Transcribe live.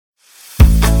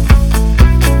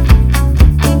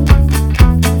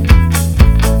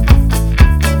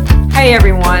Hey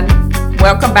everyone,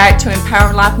 welcome back to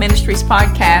Empowered Life Ministries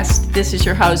podcast. This is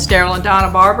your host, Daryl and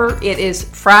Donna Barber. It is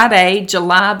Friday,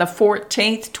 July the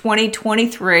 14th,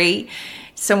 2023.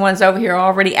 Someone's over here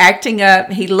already acting up.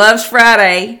 He loves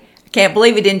Friday. I can't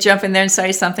believe he didn't jump in there and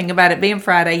say something about it being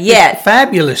Friday yet. It's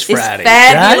Fabulous Friday. It's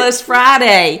Fabulous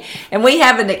Friday. And we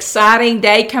have an exciting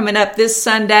day coming up this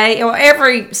Sunday. Well,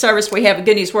 every service we have at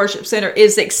Good News Worship Center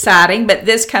is exciting, but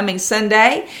this coming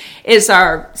Sunday is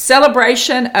our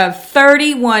celebration of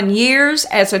 31 years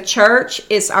as a church.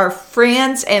 It's our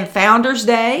Friends and Founders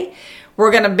Day.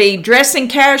 We're going to be dressing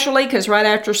casually because right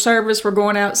after service we're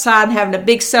going outside and having a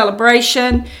big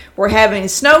celebration. We're having a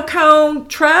snow cone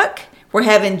truck. We're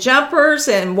having jumpers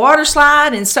and water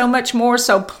slide and so much more.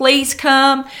 So please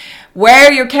come.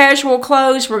 Wear your casual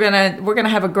clothes. We're gonna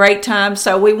have a great time.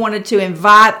 So we wanted to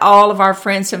invite all of our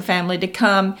friends and family to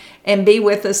come and be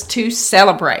with us to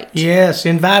celebrate. Yes,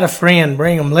 invite a friend.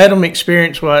 Bring them. Let them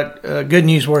experience what Good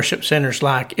News Worship Center's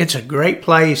like. It's a great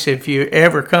place. If you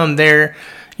ever come there,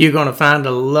 you're going to find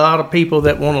a lot of people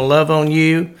that want to love on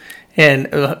you. And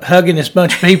hugging this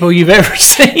bunch of people you've ever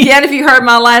seen. Yeah, and if you heard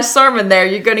my last sermon there,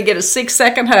 you're going to get a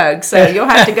 6-second hug. So you'll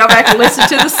have to go back and listen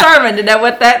to the sermon to know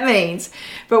what that means.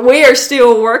 But we are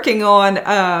still working on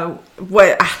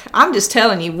what I'm just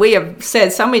telling you. We have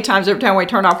said so many times every time we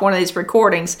turn off one of these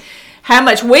recordings how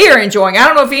much we are enjoying. I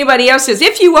don't know if anybody else is.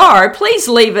 If you are, please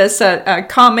leave us a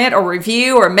comment or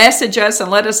review or message us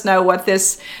and let us know what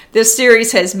this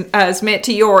series has meant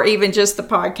to you, or even just the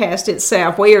podcast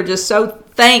itself. We are just so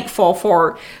thankful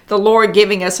for the Lord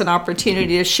giving us an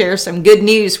opportunity to share some good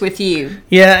news with you.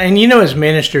 Yeah, and as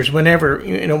ministers, whenever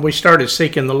we started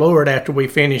seeking the Lord after we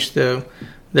finished the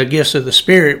gifts of the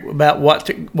Spirit about what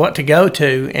to go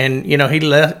to, and He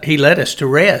led us to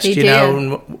rest. He did.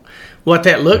 And what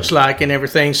that looks like and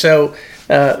everything. So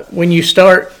when you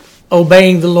start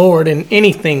obeying the Lord in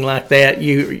anything like that,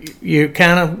 you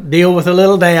kind of deal with a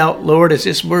little doubt. Lord, is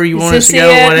this where you want us to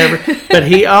go? Whatever. But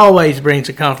He always brings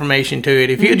a confirmation to it.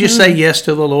 If you just say yes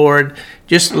to the Lord,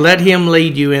 just let Him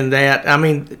lead you in that. I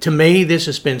mean, to me, this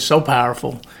has been so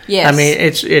powerful. Yes. I mean,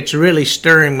 it's really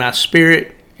stirring my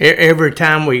spirit. Every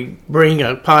time we bring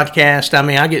a podcast, I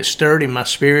mean, I get stirred in my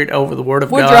spirit over the Word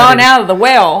of God. We're drawn out of the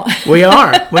well. We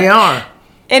are.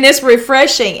 And it's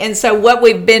refreshing. And so what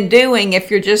we've been doing,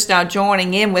 if you're just now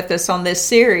joining in with us on this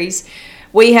series,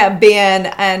 we have been,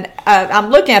 and I'm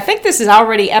looking, I think this is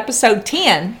already episode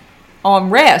 10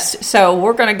 on rest. So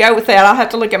we're going to go with that. I'll have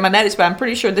to look at my notes, but I'm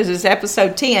pretty sure this is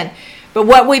episode 10. But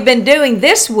what we've been doing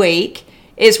this week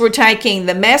is we're taking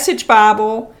the Message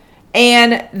Bible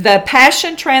and the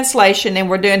Passion Translation, and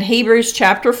we're doing Hebrews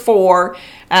chapter 4.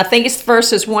 I think it's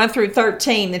verses 1 through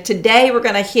 13. And today we're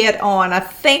going to hit on, I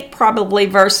think, probably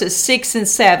verses 6 and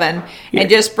 7, and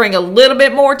just bring a little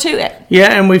bit more to it.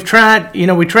 Yeah, and we've tried,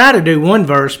 we try to do one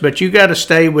verse, but you got to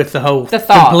stay with the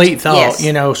thought. Complete thought,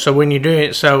 yes. So when you're doing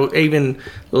it, so even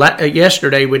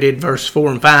yesterday we did verse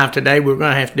 4 and 5. Today we're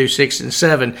going to have to do 6 and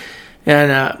 7.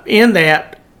 And in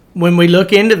that, when we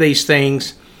look into these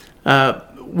things,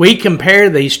 we compare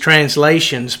these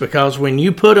translations, because when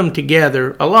you put them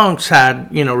together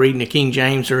alongside, reading the King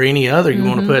James or any other you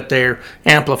want to put there,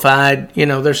 Amplified,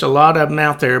 there's a lot of them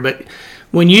out there. But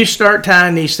when you start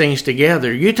tying these things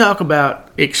together, you talk about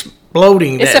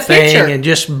exploding that thing and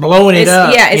just blowing it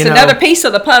up. Yeah, it's another piece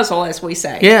of the puzzle, as we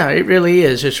say. Yeah, it really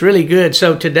is. It's really good.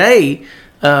 So today,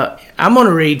 I'm going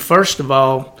to read, first of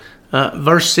all,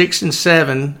 verse 6 and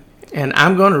 7, and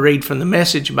I'm going to read from the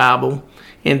Message Bible.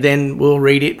 And then we'll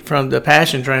read it from the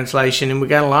Passion Translation, and we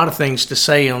got a lot of things to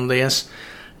say on this.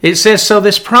 It says, "So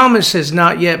this promise has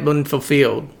not yet been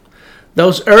fulfilled.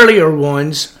 Those earlier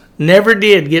ones never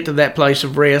did get to that place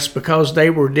of rest because they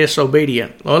were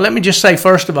disobedient." Well, let me just say,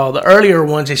 first of all, the earlier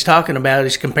ones he's talking about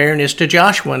is comparing this to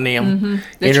Joshua and them.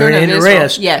 Entering into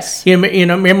rest. Yes.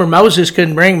 Remember, Moses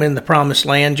couldn't bring them in the promised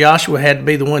land. Joshua had to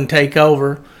be the one to take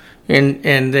over.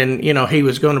 And then, he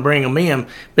was going to bring them in.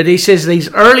 But he says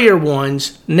these earlier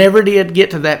ones never did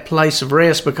get to that place of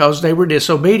rest because they were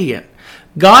disobedient.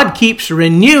 God keeps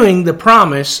renewing the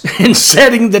promise and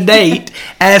setting the date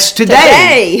as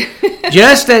today.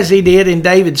 Just as He did in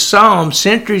David's Psalm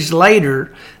centuries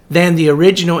later than the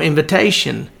original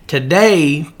invitation.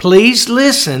 Today, please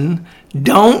listen.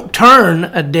 Don't turn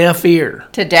a deaf ear.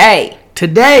 Today.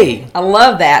 I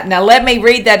love that. Now let me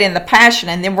read that in the Passion,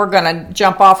 and then we're going to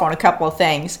jump off on a couple of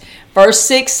things. Verse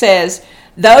 6 says,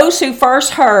 "Those who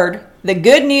first heard the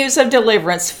good news of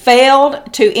deliverance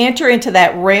failed to enter into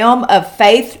that realm of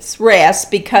faith's rest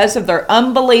because of their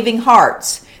unbelieving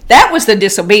hearts." That was the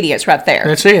disobedience right there.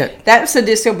 That's it. That was the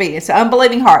disobedience, the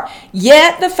unbelieving heart.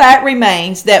 Yet the fact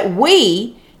remains that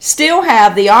we still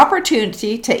have the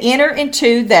opportunity to enter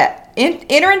into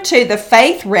the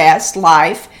faith rest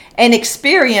life and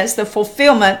experience the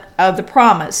fulfillment of the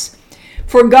promise.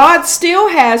 For God still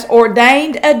has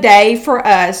ordained a day for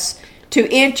us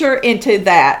to enter into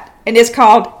that, and it's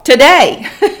called today.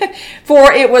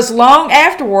 For it was long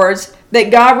afterwards that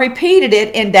God repeated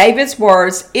it in David's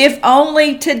words, "If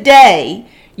only today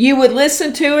you would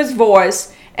listen to his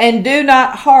voice and do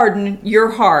not harden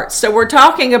your hearts." So we're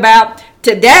talking about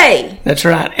today. That's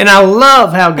right. And I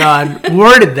love how God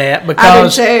worded that,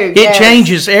 because it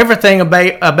changes everything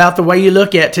about the way you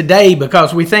look at today,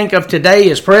 because we think of today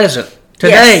as present.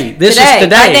 Today. Yes. This today, is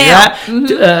today, right?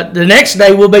 Mm-hmm. The next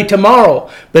day will be tomorrow.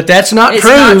 But that's not it's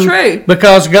true. It's not true.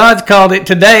 Because God called it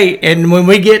today. And when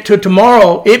we get to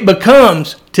tomorrow, it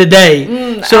becomes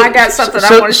today. So I got something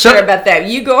I want to share about that.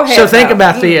 You go ahead. So think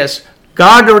about this.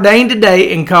 God ordained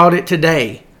today and called it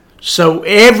today. So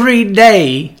every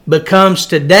day becomes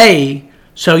today,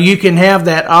 so you can have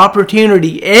that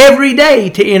opportunity every day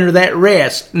to enter that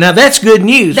rest. Now that's good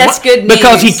news. That's good news.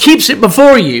 Because He keeps it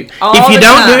before you. All if you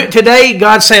don't time. do it today,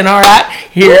 God's saying, all right,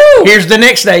 here's the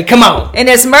next day. Come on. And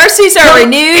His mercies are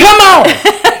renewed. Come on.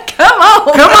 Come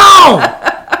on. Come on.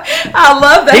 I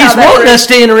love that. He's wanting us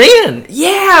to enter in.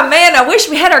 Yeah, man, I wish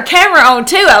we had our camera on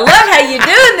too. I love how you're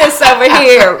doing this over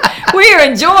here. We are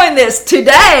enjoying this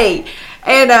today.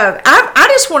 And I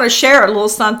just want to share a little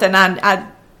something.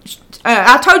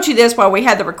 I told you this while we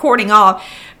had the recording off,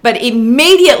 but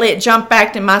immediately it jumped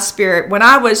back to my spirit. When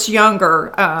I was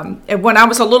younger, when I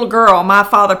was a little girl, my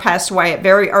father passed away at a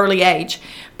very early age.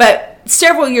 But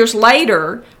several years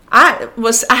later, I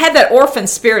had that orphan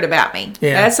spirit about me.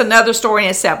 Yeah. That's another story in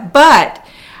itself. But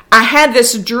I had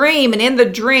this dream, and in the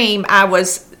dream, I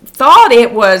thought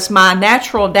it was my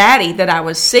natural daddy that I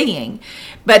was seeing.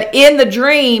 But in the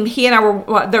dream, he and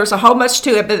I there was a whole bunch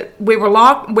to it, but we were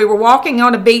walking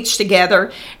on a beach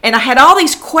together, and I had all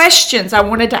these questions I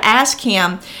wanted to ask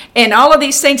him and all of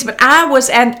these things, but I was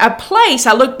at a place,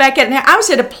 I looked back at it now, I was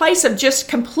at a place of just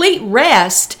complete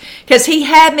rest, because he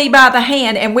had me by the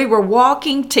hand and we were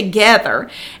walking together.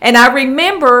 And I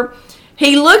remember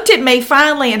he looked at me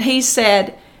finally and he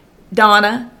said,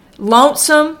 "Donna,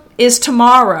 lonesome is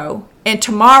tomorrow, and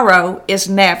tomorrow is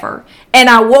never." And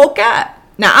I woke up.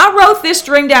 Now, I wrote this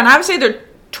dream down. I was either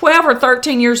 12 or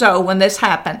 13 years old when this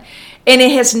happened. And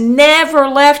it has never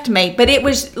left me. But it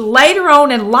was later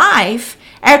on in life,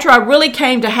 after I really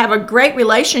came to have a great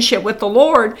relationship with the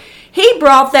Lord, He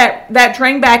brought that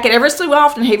dream back. And every so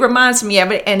often, He reminds me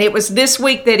of it. And it was this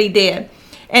week that He did.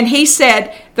 And He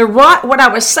said, what I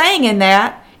was saying in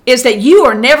that is that you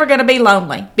are never going to be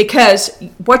lonely. Because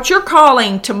what you're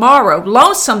calling tomorrow,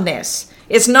 lonesomeness,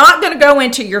 it's not going to go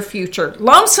into your future.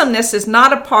 Lonesomeness is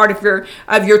not a part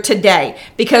of your today.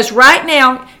 Because right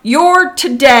now, your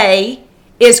today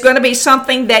is going to be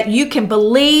something that you can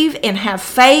believe and have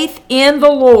faith in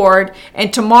the Lord.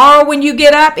 And tomorrow when you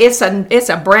get up, it's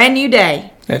a brand new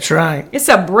day. That's right. It's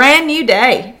a brand new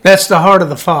day. That's the heart of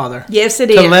the Father. Yes,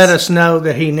 it is. To let us know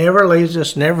that He never leaves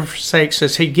us, never forsakes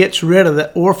us. He gets rid of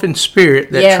the orphan spirit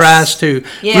that tries to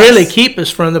really keep us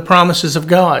from the promises of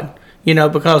God.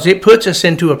 Because it puts us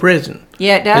into a prison.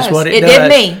 Yeah, it does. That's what it does. did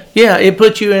me. Yeah, it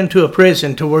puts you into a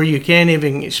prison to where you can't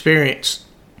even experience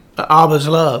Abba's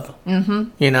love.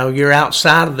 Mm-hmm. You're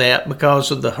outside of that because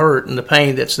of the hurt and the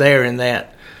pain that's there in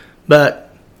that.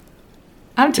 But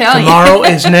I'm telling tomorrow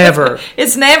is never.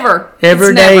 It's never.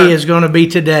 Every day is going to be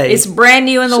today. It's brand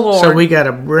new in the Lord. So we got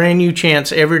a brand new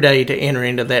chance every day to enter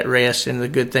into that rest and the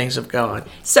good things of God.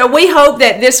 So we hope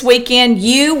that this weekend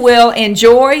you will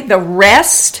enjoy the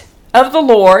rest of the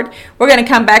Lord. We're going to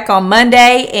come back on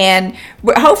Monday and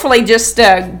hopefully just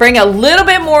bring a little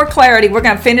bit more clarity. We're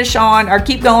going to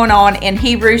keep going on in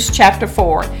Hebrews chapter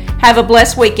 4. Have a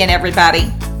blessed weekend, everybody.